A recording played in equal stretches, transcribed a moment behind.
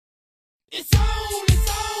It's on, it's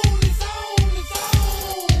on, it's on, it's on.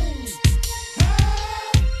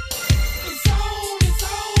 Huh? It's on, it's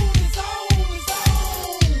on, it's on, it's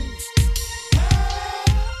on. Huh?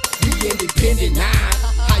 We independent now.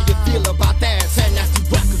 How you feel about that? Nasty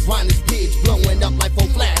rappers round this bitch, blowing up like 4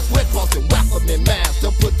 flash. We're crossing welcoming mass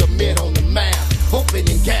to put the mid on the map.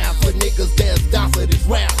 Opening gas for niggas that's down for this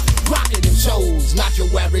rap. Rocking them shows, not your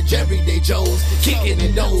average everyday Joes. Kicking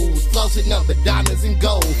in nose, flossing up with diamonds and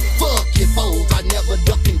gold. Fuck your foes, I never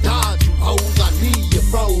duck and dodge you hoes. I leave you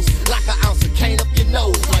froze like an ounce of cane up your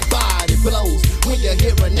nose. Like body blows when you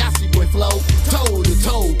hear a nasty boy flow. Toe to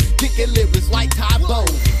toe, kicking lyrics like Tybo.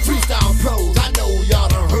 Freestyle pros, I know y'all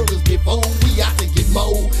done heard us before. We out to get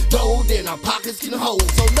more dough than our pockets can hold.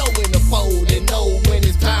 So know when to fold and know when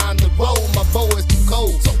it's time to roll. My boy is too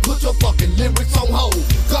cold, so put your fucking lyrics on hold.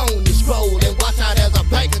 Gone to scroll and watch out as our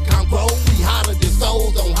bank account grow. We hotter than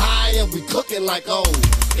souls on high and we cooking like old.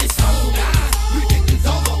 It's on now, we get the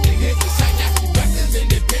zone off the hit. The Saginaw records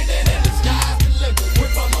independent and the sky's the limit.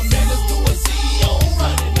 Went from a menace to a CEO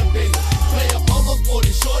running the business. Play a polo for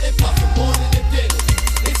the short and fucking more than the dinner.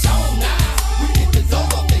 It's on now, we get the zone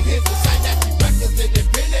off the hit. The Saginaw records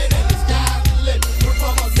independent and the sky's the limit. Went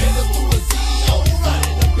from a menace to a CEO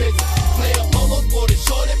running the business. Play a polo for the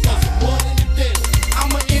short and fucking more than the dinner.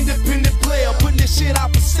 I'm an independent player, putting this shit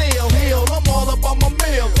out for sale. Hell, I'm all about my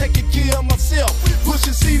mail, taking care of myself.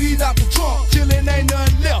 Pushing CDs out the trunk, chillin' ain't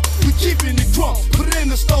nothing left. We keeping it crunk, put it in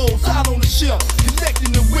the stoves, out on the shelf,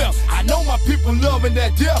 collecting the wealth. I know my people loving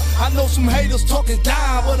that death. I know some haters talking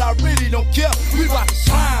down, but I really don't care. We bout to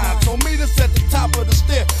shine, told me to set the top of the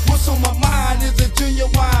stair. What's on my mind is a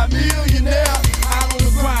genuine millionaire. Out on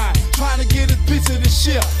the grind, trying to get a piece of this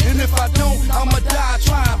shit. And if I don't, I'ma die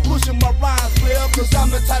trying, pushing my rhymes, player. Cause I'm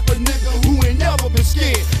the type of nigga who ain't never been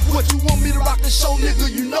scared. What you want me to rock the show,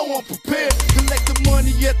 nigga? You know I'm prepared. Collect the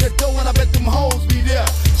money at the door and I bet them hoes be there.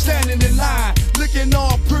 Standing in line, looking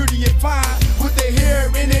all pretty and fine, with their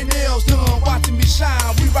hair and their nails done, watching me shine.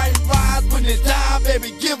 We writing rhymes, putting it down,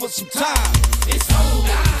 baby, give us some time. It's on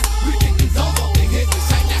now, we get the zone off the hit. The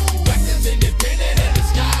Saginaw records independent and the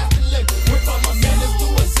sky's the limit. Went from a menace to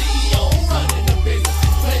a CEO running the business.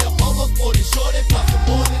 Play a polo for the short and fucking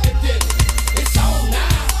more than the dinner. It's on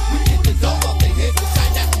now, we get the zone off the hit. The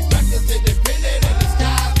Saginaw records independent and the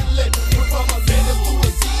sky's the limit. Went from a menace to a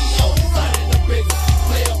CEO running the business.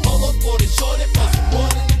 Play a polo for the short and fucking more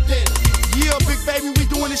than the dinner. Yeah, big baby, we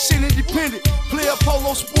doing this shit independent. Play a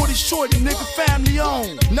polo, sporty, shorty, nigga, family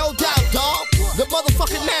owned. No doubt, dawg. The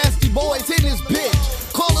motherfucking Nasty Boys in this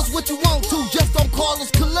bitch. Call us what you want to, just don't call us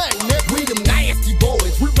collect, nigga. We them Nasty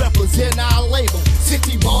Boys, we represent our label.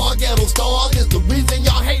 City bar, ghetto stars is the reason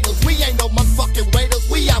y'all hate us. We ain't no motherfucking waiters,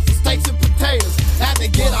 we out for steaks and potatoes. Had to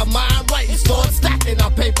get our mind right and start stacking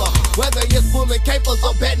our paper. Whether it's pulling capers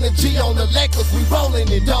or betting a G on the Lakers, we rolling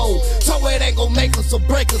it dough. So it ain't gon' make us or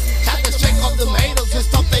break us. Have to shake off them haters and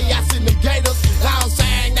stuff they ass in them gators. Now I'm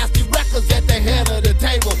saying Nasty records at the head of the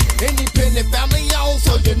table. Independent family owned,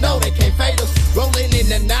 so you know they can't fade us. Rolling in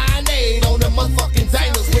the 9-8 on the motherfucking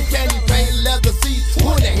Zayners. With candy paint leather seats,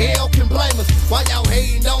 who the hell can blame us? While y'all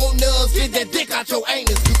hating on us, get that dick out your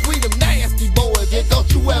anus. Cause we them Nasty Boys, and don't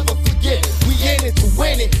you ever forget it. We in it to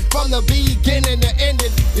win it, from the beginning to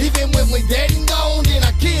ending. Even when we dead and gone, then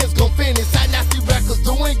our kids gon' finish. That Nasty records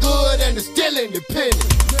doing good and it's still independent.